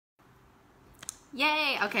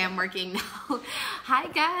Yay! Okay, I'm working now. Hi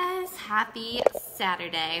guys, happy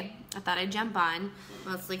Saturday. I thought I'd jump on,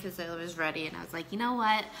 mostly because I was ready and I was like, you know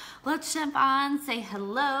what? Let's jump on, say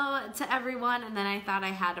hello to everyone, and then I thought I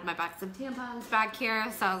had my box of tampons back here,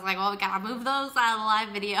 so I was like, well, we gotta move those out of the live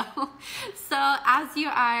video. So as you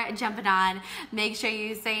are jumping on, make sure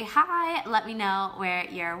you say hi, let me know where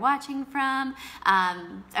you're watching from.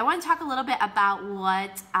 I want to talk a little bit about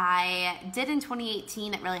what I did in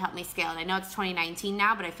 2018 that really helped me scale. And I know it's 2019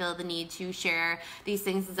 now, but I feel the need to share these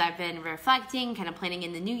things as I've been reflecting, kind of planning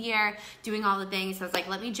in the new year, doing all the things. So I was like,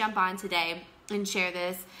 let me jump on today and share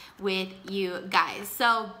this with you guys.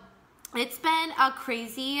 So it's been a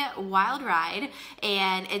crazy, wild ride,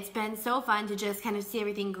 and it's been so fun to just kind of see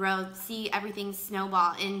everything grow, see everything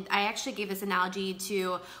snowball. And I actually gave this analogy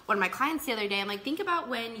to one of my clients the other day. I'm like, think about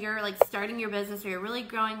when you're like starting your business or you're really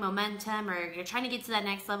growing momentum or you're trying to get to that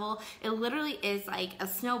next level. It literally is like a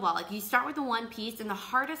snowball. Like you start with the one piece, and the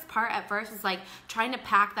hardest part at first is like trying to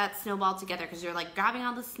pack that snowball together because you're like grabbing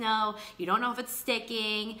all the snow. You don't know if it's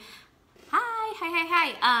sticking. Hi.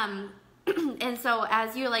 And so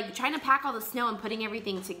as you're like trying to pack all the snow and putting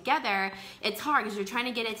everything together, it's hard because you're trying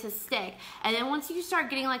to get it to stick. And then once you start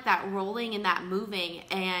getting like that rolling and that moving,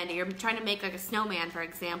 and you're trying to make like a snowman, for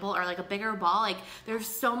example, or like a bigger ball, like there's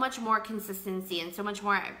so much more consistency and so much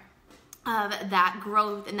more of that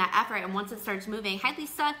growth and that effort. And once it starts moving, hi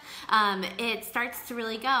Lisa, it starts to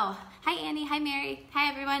really go. Hi Annie, hi Mary, hi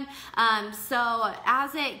everyone. So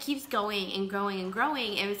as it keeps going and growing and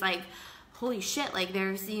growing, it was like, holy shit, like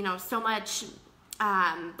there's, you know, so much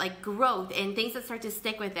like growth and things that start to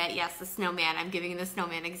stick with it. Yes, the snowman, I'm giving the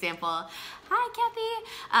snowman example. Hi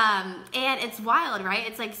Kathy. And it's wild, right?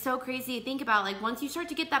 It's like so crazy to think about. Like once you start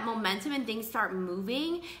to get that momentum and things start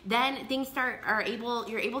moving, then things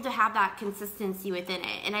you're able to have that consistency within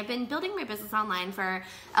it. And I've been building my business online for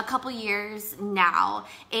a couple years now,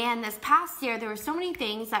 and this past year there were so many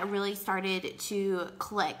things that really started to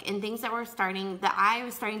click and things that I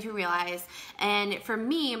was starting to realize. And for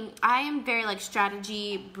me, I am very like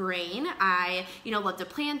strategy brain. I love to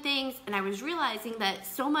plan things, and I was realizing that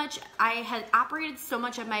I had operated so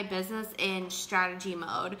much of my business in strategy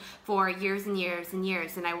mode for years and years and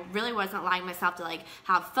years, and I really wasn't allowing myself to like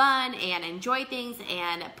have fun and enjoy things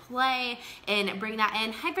and play and bring that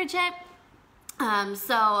in. Hi Bridget.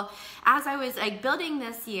 So as I was like building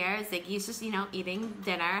this year, Ziggy's just, eating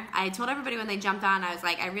dinner. I told everybody when they jumped on, I was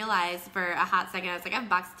like, I realized for a hot second, I was like, I have a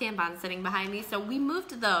box of tampons sitting behind me. So we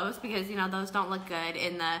moved those because, those don't look good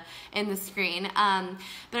in the screen.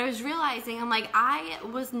 But I was realizing, I'm like, I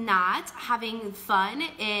was not having fun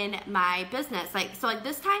in my business. So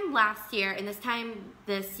this time last year and this time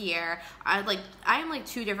this year, I am like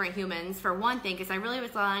two different humans for one thing, because I really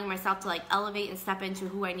was allowing myself to like elevate and step into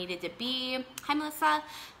who I needed to be. Hi Melissa.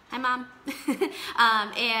 Hi Mom.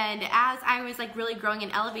 And as I was like really growing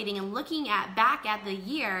and elevating and looking back at the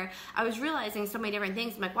year, I was realizing so many different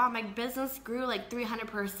things. I'm like, wow, my business grew like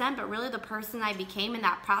 300%, but really the person I became in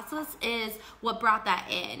that process is what brought that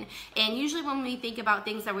in. And usually when we think about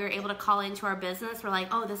things that we were able to call into our business, we're like,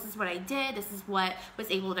 oh, this is what I did, this is what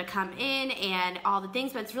was able to come in and all the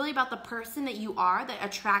things, but it's really about the person that you are that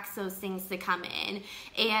attracts those things to come in.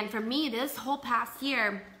 And for me, this whole past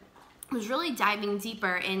year was really diving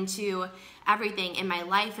deeper into everything in my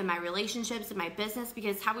life and my relationships and my business,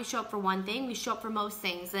 because how we show up for one thing, we show up for most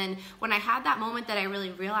things. And when I had that moment that I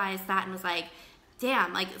really realized that and was like,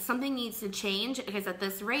 damn, like something needs to change, because at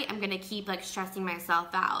this rate I'm gonna keep like stressing myself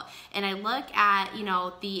out. And I look at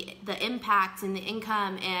the impact and the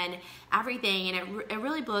income and everything, and it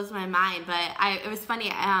really blows my mind. But it was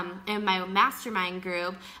funny, in my mastermind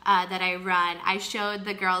group that I run, I showed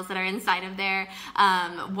the girls that are inside of there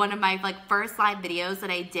one of my like first live videos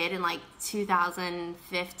that I did in like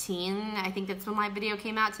 2015. I think that's when my video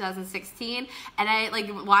came out, 2016. And I like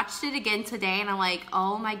watched it again today, and I'm like,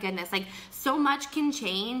 oh my goodness, like so much can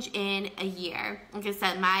change in a year. Like I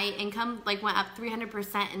said, my income like went up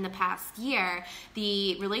 300% in the past year.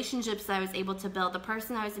 The relationships that I was able to build, the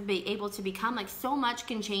person I was able to become, like so much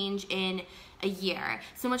can change in a year.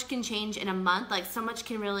 So much can change in a month. Like so much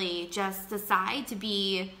can really just decide to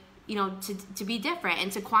be, to be different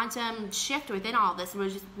and to quantum shift within all this. It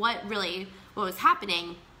was just what was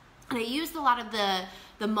happening. And I used a lot of the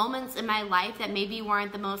moments in my life that maybe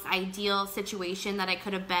weren't the most ideal situation that I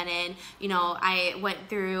could have been in. I went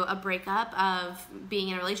through a breakup of being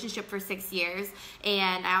in a relationship for 6 years,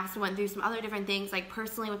 and I also went through some other different things, like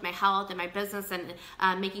personally with my health and my business and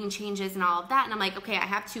making changes and all of that. And I'm like, okay, I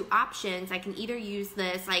have two options. I can either use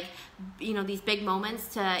this, these big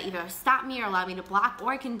moments to either stop me or allow me to block,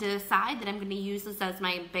 or I can decide that I'm going to use this as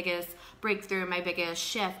my biggest breakthrough, my biggest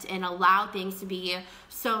shift, and allow things to be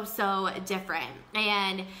so different.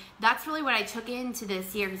 And that's really what I took into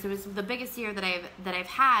this year, because it was the biggest year that I've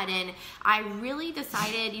had. And I really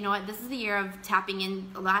decided, you know what, this is the year of tapping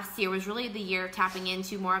in. Last year was really the year of tapping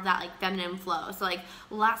into more of that like feminine flow. So like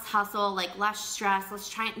less hustle, like less stress,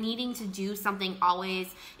 less needing to do something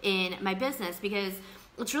always in my business, because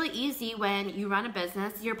it's really easy when you run a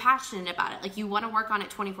business, you're passionate about it. Like you want to work on it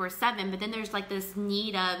 24/7, but then there's like this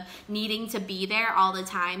need of needing to be there all the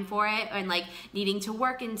time for it, and like needing to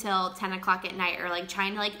work until 10 o'clock at night, or like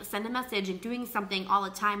trying to like send a message and doing something all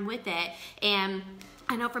the time with it. And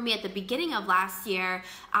I know for me at the beginning of last year,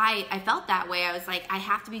 I felt that way. I was like, I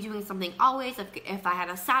have to be doing something always. If I had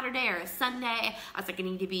a Saturday or a Sunday, I was like, I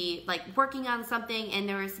need to be like working on something. And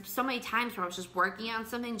there was so many times where I was just working on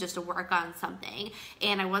something just to work on something,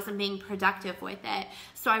 and I wasn't being productive with it.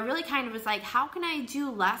 So I really kind of was like, how can I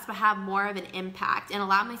do less but have more of an impact, and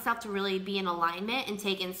allow myself to really be in alignment and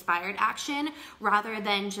take inspired action, rather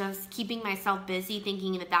than just keeping myself busy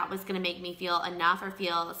thinking that that was going to make me feel enough or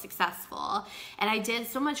feel successful. And I did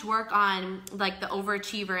so much work on like the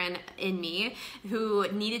overachiever in me, who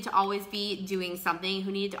needed to always be doing something,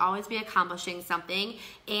 who needed to always be accomplishing something.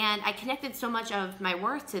 And I connected so much of my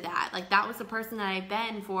worth to that. Like that was the person that I've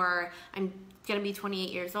been for, I'm gonna be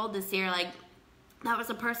 28 years old this year. Like that was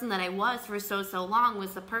the person that I was for so long,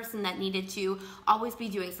 was the person that needed to always be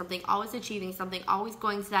doing something, always achieving something, always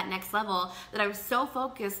going to that next level, that I was so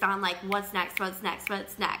focused on like what's next,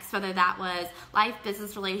 whether that was life,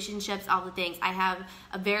 business, relationships, all the things. I have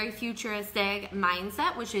a very futuristic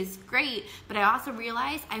mindset, which is great, but I also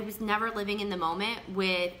realized I was never living in the moment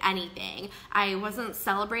with anything. I wasn't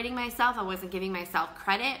celebrating myself. I wasn't giving myself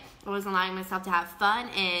credit. I wasn't allowing myself to have fun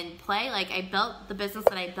and play. Like I built the business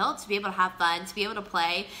that I built to be able to have fun, to be able to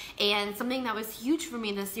play. And something that was huge for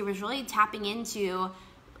me this year was really tapping into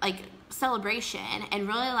like celebration, and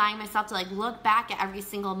really allowing myself to like look back at every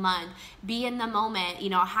single month, be in the moment, you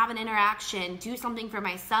know, have an interaction, do something for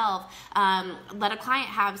myself, let a client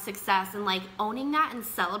have success, and like owning that and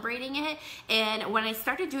celebrating it. And when I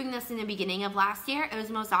started doing this in the beginning of last year, it was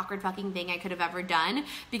the most awkward fucking thing I could have ever done,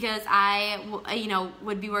 because I, you know,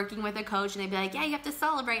 would be working with a coach and they'd be like, yeah, you have to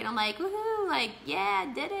celebrate. And I'm like, woohoo, like,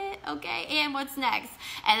 yeah, did it. Okay. And what's next?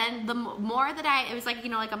 And then the more that it was like, you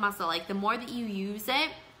know, like a muscle, like the more that you use it,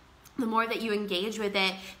 the more that you engage with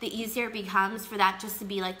it, the easier it becomes for that just to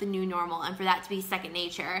be like the new normal, and for that to be second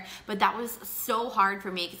nature. But that was so hard for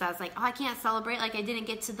me, because I was like, oh, I can't celebrate, like I didn't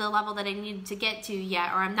get to the level that I needed to get to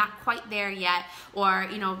yet, or I'm not quite there yet, or,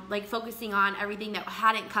 you know, like focusing on everything that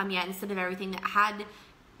hadn't come yet instead of everything that had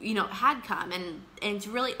come, and to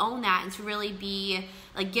really own that, and to really be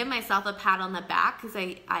like, give myself a pat on the back, because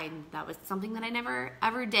I that was something that I never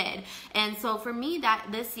ever did. And so for me, that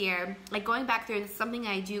this year, like going back through, something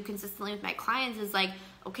I do consistently with my clients is like,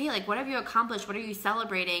 okay, like what have you accomplished? What are you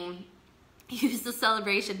celebrating? Use the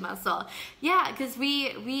celebration muscle. Yeah, because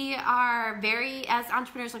we are very, as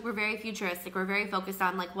entrepreneurs, like we're very futuristic. We're very focused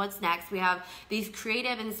on like what's next. We have these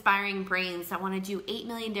creative, inspiring brains that want to do 8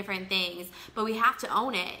 million different things, but we have to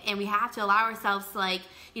own it, and we have to allow ourselves to like,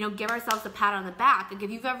 you know, give ourselves a pat on the back. Like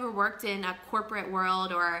if you've ever worked in a corporate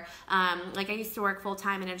world, or like I used to work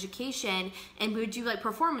full-time in education, and we would do like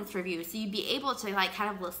performance reviews. So you'd be able to like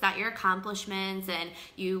kind of list out your accomplishments, and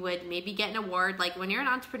you would maybe get an award. Like when you're an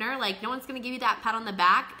entrepreneur, like no one's going to give you that pat on the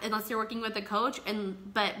back unless you're working with a coach.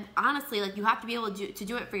 But honestly, like you have to be able to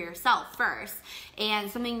do it for yourself first. And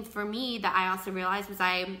something for me that I also realized was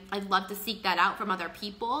I'd love to seek that out from other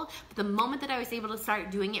people. But the moment that I was able to start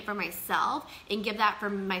doing it for myself and give that for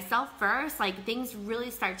myself first, like things really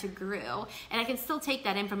start to grow. And I can still take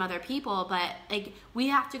that in from other people, but like we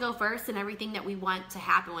have to go first in everything that we want to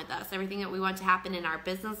happen with us, everything that we want to happen in our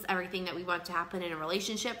business, everything that we want to happen in a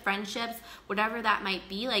relationship, friendships, whatever that might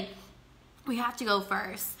be. Like we have to go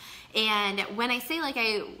first. And when I say like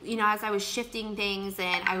as I was shifting things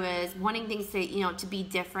and I was wanting things to, to be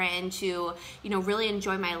different and to, really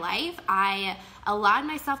enjoy my life, I allowed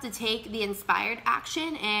myself to take the inspired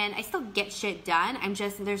action, and I still get shit done.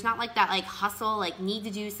 There's not like that like hustle, like need to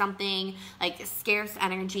do something, like scarce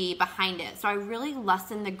energy behind it. So I really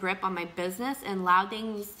lessened the grip on my business and allowed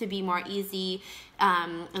things to be more easy,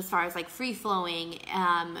 as far as like free flowing,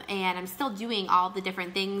 and I'm still doing all the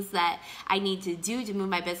different things that I need to do to move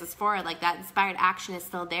my business forward. Like that inspired action is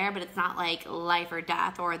still there, but it's not like life or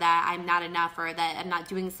death, or that I'm not enough, or that I'm not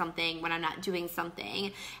doing something when I'm not doing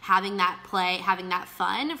something. Having that play, having that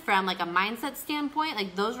fun from like a mindset standpoint,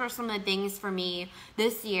 like those were some of the things for me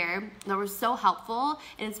this year that were so helpful.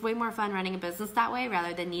 And it's way more fun running a business that way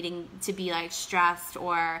rather than needing to be like stressed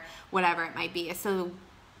or whatever it might be. So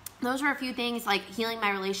those were a few things, like healing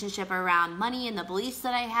my relationship around money and the beliefs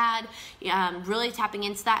that I had, really tapping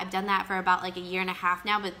into that. I've done that for about like a year and a half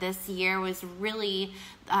now, but this year was really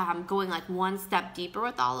going like one step deeper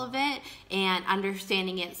with all of it and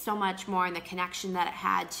understanding it so much more and the connection that it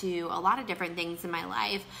had to a lot of different things in my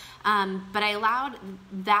life. But I allowed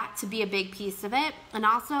that to be a big piece of it. And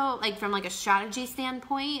also, like, from like a strategy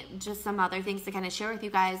standpoint, just some other things to kind of share with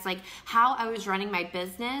you guys, like how I was running my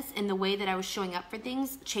business and the way that I was showing up for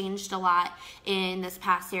things changed a lot in this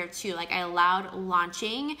past year too. Like, I allowed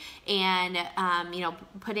launching and,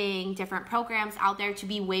 putting different programs out there to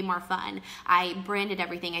be way more fun. I branded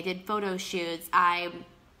everything. I did photo shoots. I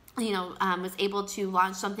was able to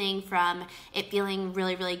launch something from it feeling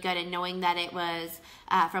really, really good and knowing that it was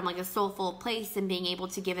from like a soulful place, and being able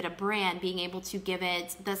to give it a brand, being able to give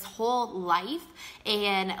it this whole life,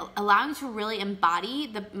 and allowing to really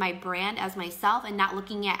embody my brand as myself, and not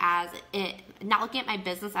looking at my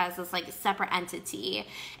business as this like separate entity.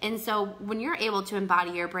 And so when you're able to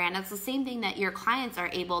embody your brand, that's the same thing that your clients are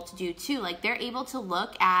able to do too. Like, they're able to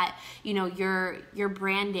look at, your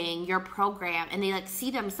branding, your program, and they like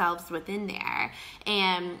see themselves within there.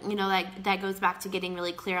 And, like, that goes back to getting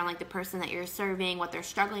really clear on like the person that you're serving, what they're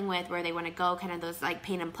struggling with, where they want to go, kind of those like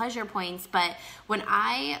pain and pleasure points. But when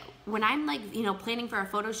I'm like, planning for a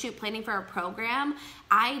photo shoot, planning for a program,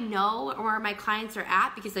 I know where my clients are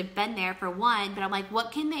at because I've been there for one, but I'm like,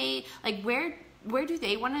 what can they, like, where do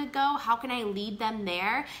they want to go? How can I lead them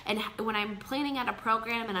there? And when I'm planning out a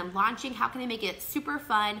program and I'm launching, how can I make it super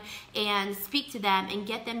fun and speak to them and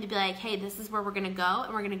get them to be like, hey, this is where we're going to go,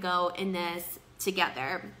 and we're going to go in this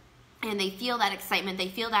together. And they feel that excitement, they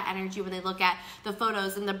feel that energy when they look at the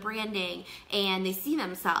photos and the branding, and they see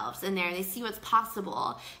themselves in there, they see what's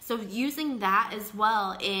possible. So using that as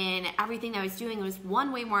well in everything that I was doing was,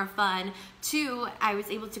 one, way more fun. Two, I was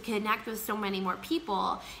able to connect with so many more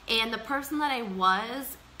people. And the person that I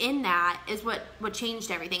was in that is what changed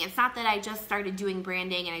everything. It's not that I just started doing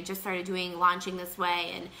branding and I just started doing launching this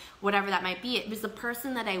way and whatever that might be. It was the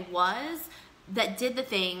person that I was that did the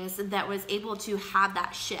things that was able to have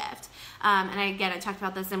that shift. And I talked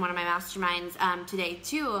about this in one of my masterminds today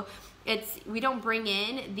too. We don't bring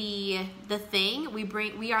in the thing,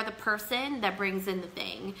 we are the person that brings in the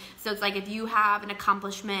thing. So it's like, if you have an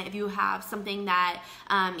accomplishment, if you have something that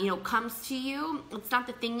comes to you, it's not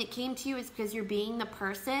the thing that came to you, it's because you're being the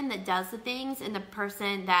person that does the things and the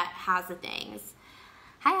person that has the things.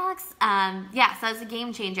 Hi, Alex. So it's a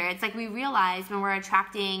game changer. It's like, we realize when we're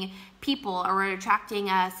attracting people or we're attracting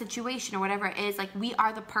a situation or whatever it is, like, we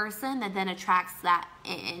are the person that then attracts that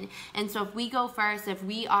in. And so if we go first, if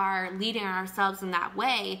we are leading ourselves in that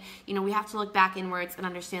way, we have to look back inwards and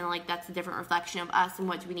understand, like, that's a different reflection of us and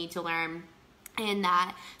what do we need to learn in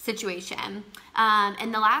that situation.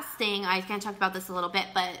 And the last thing, I kind of talked about this a little bit,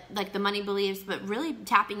 but like the money beliefs, but really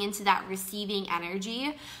tapping into that receiving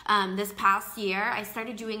energy. This past year, I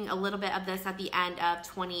started doing a little bit of this at the end of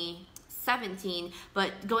 2017,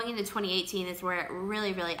 but going into 2018 is where it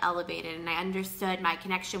really, really elevated, and I understood my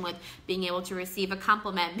connection with being able to receive a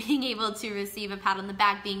compliment, being able to receive a pat on the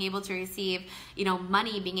back, being able to receive,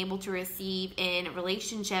 money, being able to receive in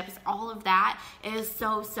relationships. All of that is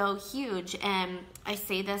so, so huge. And I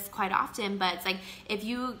say this quite often, but it's like, if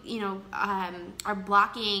you, are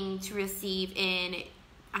blocking to receive in,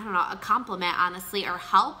 a compliment, honestly, or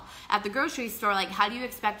help at the grocery store, like, how do you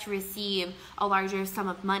expect to receive a larger sum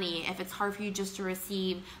of money if it's hard for you just to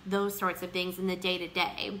receive those sorts of things in the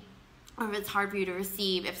day-to-day? Or if it's hard for you to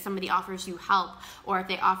receive if somebody offers you help, or if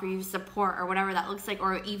they offer you support, or whatever that looks like.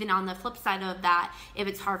 Or even on the flip side of that, if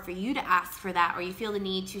it's hard for you to ask for that, or you feel the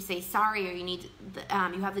need to say sorry, or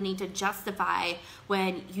you have the need to justify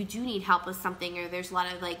when you do need help with something, or there's a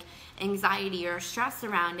lot of like anxiety or stress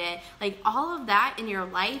around it. Like, all of that in your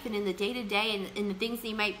life and in the day-to-day and in the things that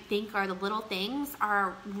you might think are the little things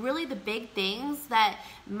are really the big things that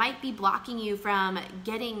might be blocking you from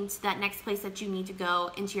getting to that next place that you need to go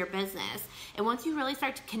into your business. And once you really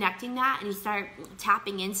start connecting that and you start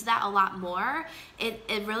tapping into that a lot more, it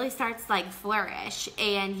really starts to like flourish,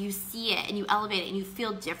 and you see it and you elevate it and you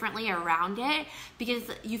feel differently around it because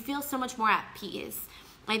you feel so much more at peace.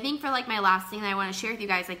 I think for like my last thing that I want to share with you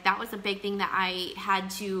guys, like, that was a big thing that I had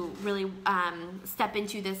to really step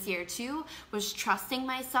into this year too, was trusting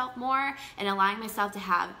myself more and allowing myself to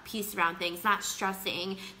have peace around things, not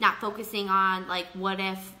stressing, not focusing on like what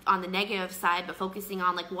if on the negative side, but focusing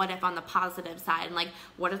on like what if on the positive side, and like,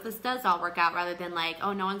 what if this does all work out, rather than like,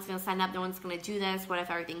 oh, no one's going to sign up, no one's going to do this, what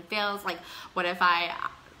if everything fails, like, what if I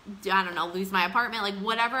don't know, lose my apartment, like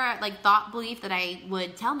whatever like thought belief that I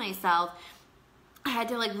would tell myself. I had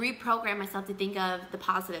to like reprogram myself to think of the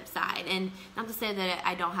positive side. And not to say that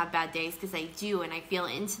I don't have bad days, because I do, and I feel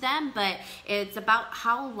into them, but it's about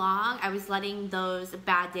how long I was letting those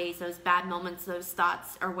bad days, those bad moments, those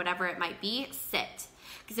thoughts, or whatever it might be, sit.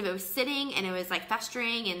 Because if it was sitting and it was like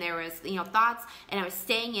festering and there was, you know, thoughts, and I was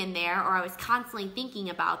staying in there, or I was constantly thinking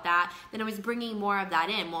about that, then I was bringing more of that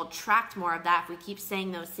in. We'll attract more of that if we keep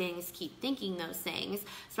saying those things, keep thinking those things.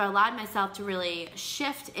 So I allowed myself to really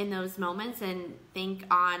shift in those moments and think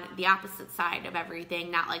on the opposite side of everything,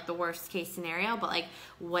 not like the worst case scenario, but like,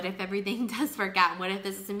 what if everything does work out? What if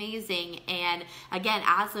this is amazing? And again,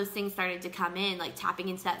 as those things started to come in, like tapping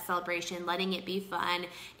into that celebration, letting it be fun,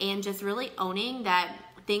 and just really owning that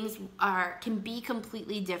things can be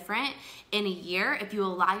completely different in a year if you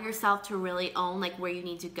allow yourself to really own like where you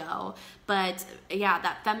need to go. But yeah,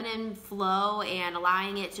 that feminine flow and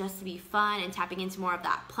allowing it just to be fun and tapping into more of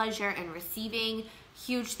that pleasure and receiving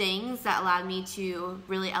huge things that allowed me to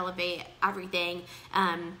really elevate everything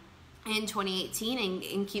in 2018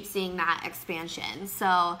 and keep seeing that expansion. So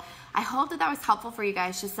I hope that was helpful for you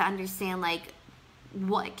guys, just to understand like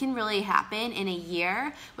what can really happen in a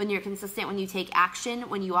year when you're consistent, when you take action,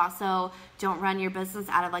 when you also don't run your business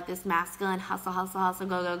out of like this masculine hustle,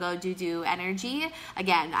 go, do energy.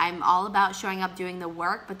 Again, I'm all about showing up, doing the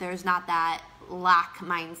work, but there's not that lack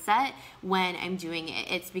mindset when I'm doing it.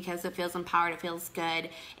 It's because it feels empowered, it feels good,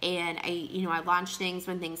 and I launch things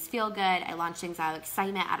when things feel good. I launch things out of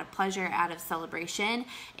excitement, out of pleasure, out of celebration,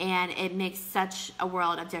 and it makes such a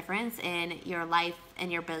world of difference in your life and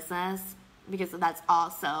your business, because that's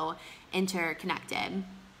also interconnected.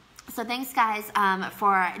 So thanks guys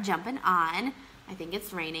for jumping on. I think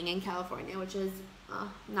it's raining in California, which is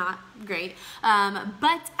not great,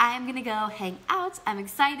 but I'm gonna go hang out. I'm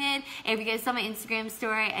excited. If you guys saw my Instagram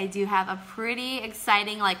story, I do have a pretty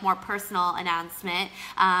exciting, like more personal announcement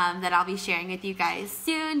that I'll be sharing with you guys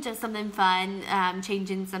soon. Just something fun,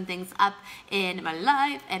 changing some things up in my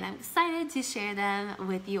life, and I'm excited to share them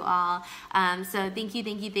with you all. So thank you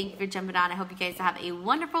for jumping on. I hope you guys have a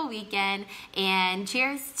wonderful weekend, and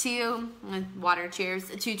cheers to water. Cheers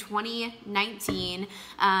to 2019.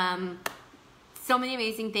 So many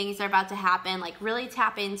amazing things are about to happen. Like really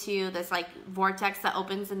tap into this like vortex that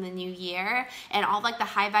opens in the new year, and all like the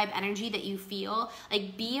high vibe energy that you feel.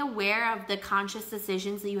 Like be aware of the conscious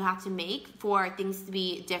decisions that you have to make for things to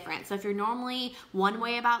be different. So if you're normally one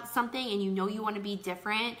way about something and you know you want to be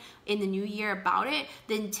different in the new year about it,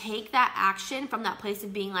 then take that action from that place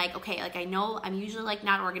of being like, okay, like I know I'm usually like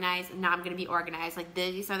not organized, and now I'm going to be organized. Like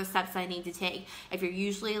these are the steps I need to take. If you're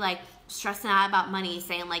usually like stressing out about money,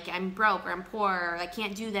 saying like I'm broke or I'm poor or I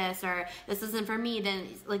can't do this or this isn't for me, then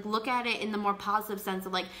like look at it in the more positive sense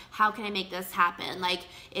of like, how can I make this happen? Like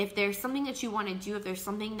if there's something that you want to do, if there's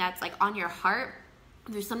something that's like on your heart,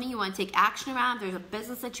 if there's something you want to take action around, if there's a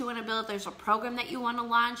business that you want to build, if there's a program that you want to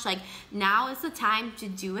launch, like now is the time to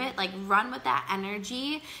do it. Like run with that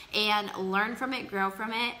energy and learn from it, grow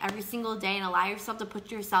from it every single day, and allow yourself to put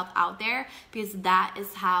yourself out there, because that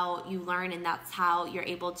is how you learn and that's how you're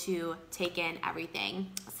able to take in everything.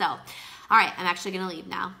 So, all right, I'm actually going to leave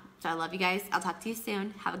now. So I love you guys. I'll talk to you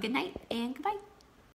soon. Have a good night and goodbye.